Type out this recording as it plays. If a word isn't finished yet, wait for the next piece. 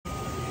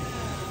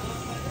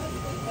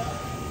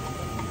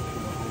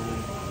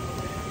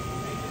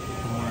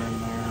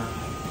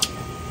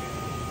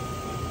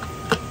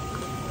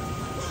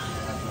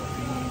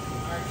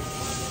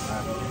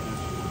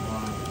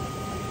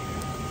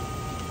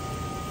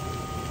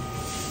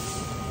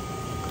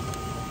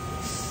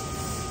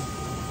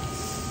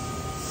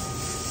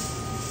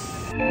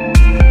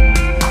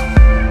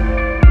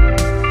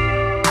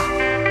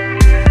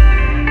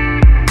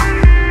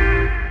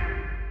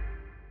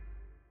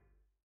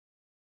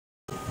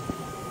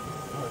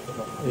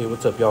Hey,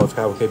 what's up, y'all? It's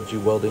Kyle with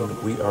KBG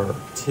Welding. We are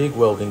TIG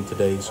welding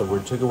today. So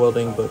we're TIG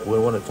welding, but we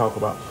want to talk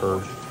about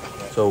purge.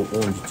 So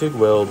when you TIG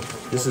weld,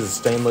 this is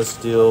stainless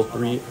steel,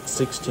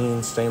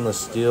 316 stainless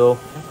steel.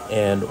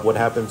 And what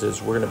happens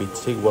is we're going to be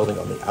TIG welding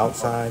on the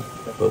outside,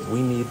 but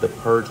we need the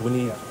purge. We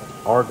need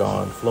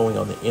argon flowing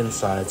on the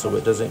inside so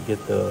it doesn't get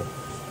the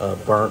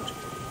burnt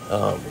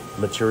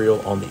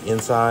material on the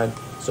inside.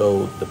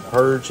 So the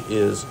purge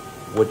is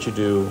what you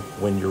do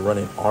when you're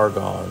running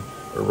argon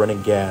or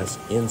running gas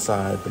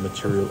inside the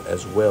material,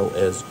 as well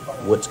as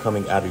what's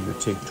coming out of your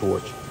TIG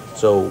torch.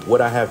 So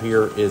what I have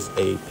here is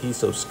a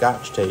piece of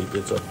Scotch tape.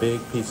 It's a big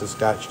piece of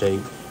Scotch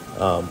tape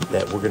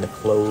that we're going to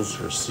close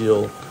or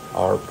seal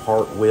our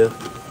part with.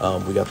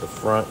 We got the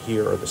front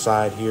here or the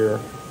side here,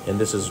 and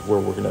this is where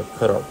we're going to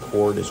cut our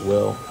cord as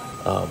well.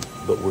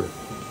 But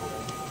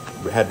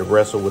we had to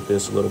wrestle with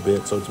this a little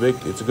bit, so it's big.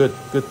 It's a good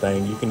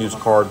thing. You can use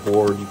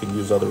cardboard. You can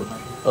use other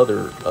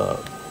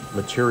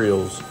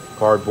materials,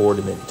 cardboard,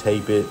 and then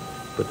tape it.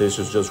 But this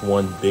is just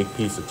one big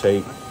piece of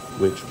tape,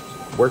 which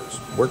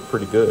worked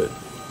pretty good.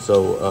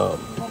 So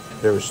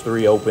there's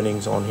 3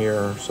 openings on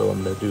here. So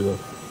I'm going to do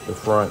the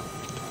front,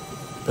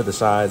 the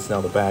sides, now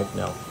the back.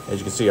 Now, as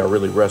you can see, I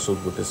really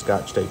wrestled with this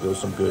Scotch tape. It was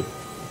some good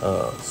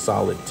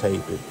solid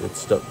tape. It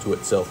stuck to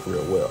itself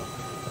real well.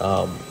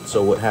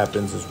 So what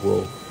happens is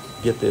we'll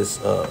get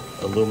this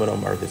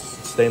aluminum or this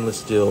stainless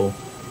steel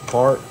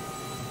part.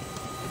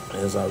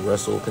 As I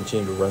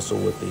continue to wrestle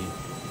with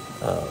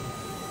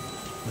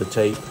the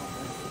tape,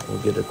 we'll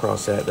get it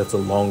across that. That's a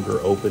longer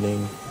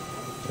opening,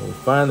 and we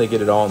finally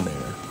get it on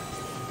there.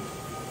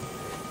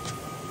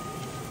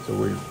 So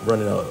we're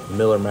running a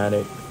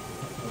Millermatic.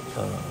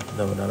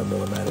 No, not a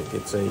Millermatic.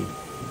 It's a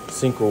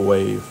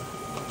Synchro-Wave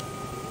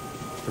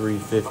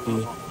 350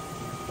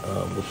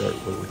 what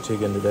we're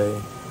TIGging today.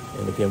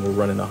 And again, we're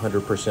running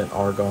 100%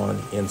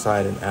 argon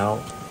inside and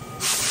out,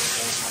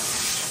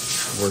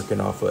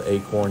 working off an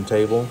acorn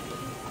table.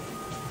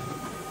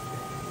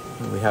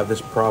 And we have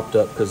this propped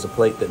up because the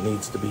plate that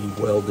needs to be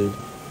welded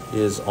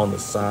is on the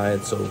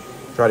side. So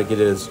try to get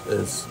it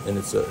and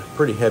it's a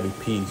pretty heavy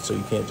piece, so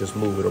you can't just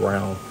move it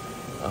around.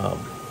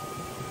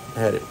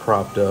 Had it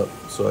propped up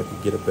so I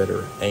could get a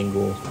better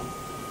angle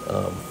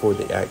for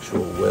the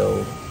actual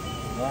weld.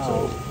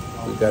 So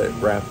we got it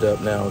wrapped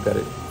up now, got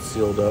it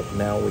sealed up.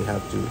 Now we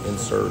have to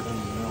insert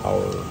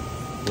our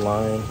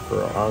line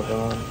for our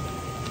argon.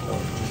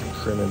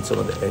 Just trimming some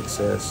of the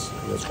excess.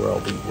 That's where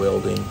I'll be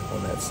welding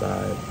on that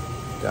side.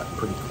 Got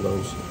pretty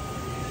close,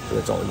 so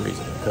that's the only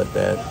reason I cut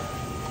that.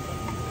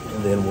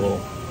 And then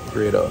we'll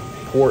create a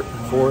port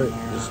for it,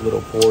 just a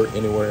little port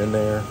anywhere in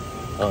there.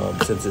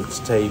 Since it's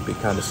tape, it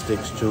kind of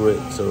sticks to it,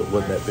 so it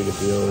wasn't that big a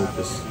deal,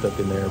 just stuck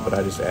in there. But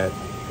I just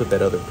put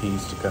that other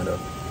piece to kind of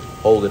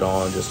hold it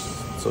on,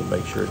 just so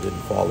make sure it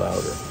didn't fall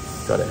out, or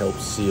try to help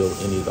seal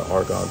any of the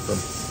argon from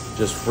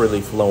just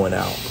freely flowing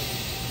out.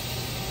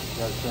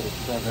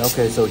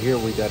 Okay, so here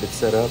we got it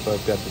set up.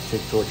 I've got the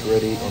TIG torch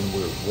ready, and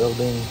we're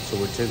welding. So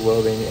we're TIG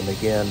welding, and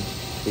again,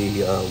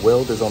 the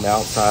weld is on the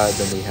outside.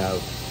 Then we have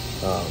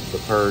the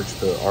purge,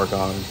 the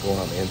argon going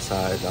on the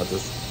inside. I'll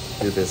just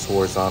do this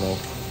horizontal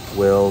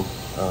weld.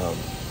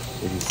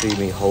 If you see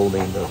me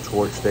holding the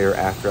torch there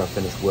after I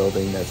finish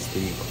welding, that's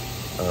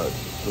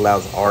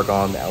allows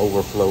argon, the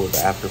overflow, the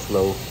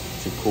afterflow,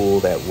 to cool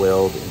that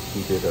weld and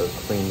keep it a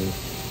clean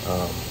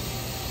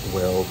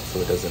weld, so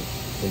it doesn't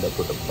end up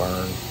with a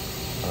burn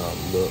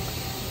look.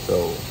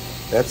 So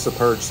that's the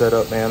purge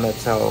setup, man.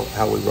 That's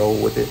how we roll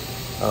with it.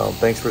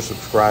 Thanks for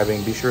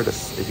subscribing. Be sure to,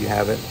 if you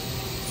haven't,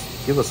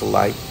 give us a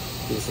like,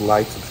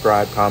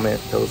 subscribe,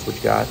 comment, tell us what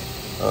you got,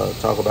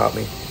 talk about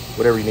me,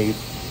 whatever you need.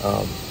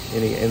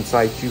 Any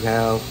insights you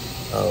have,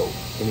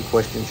 any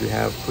questions you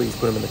have, please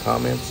put them in the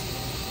comments.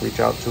 Reach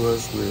out to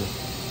us. We're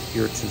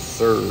here to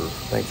serve.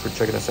 Thanks for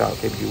checking us out,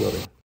 KBG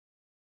Welding.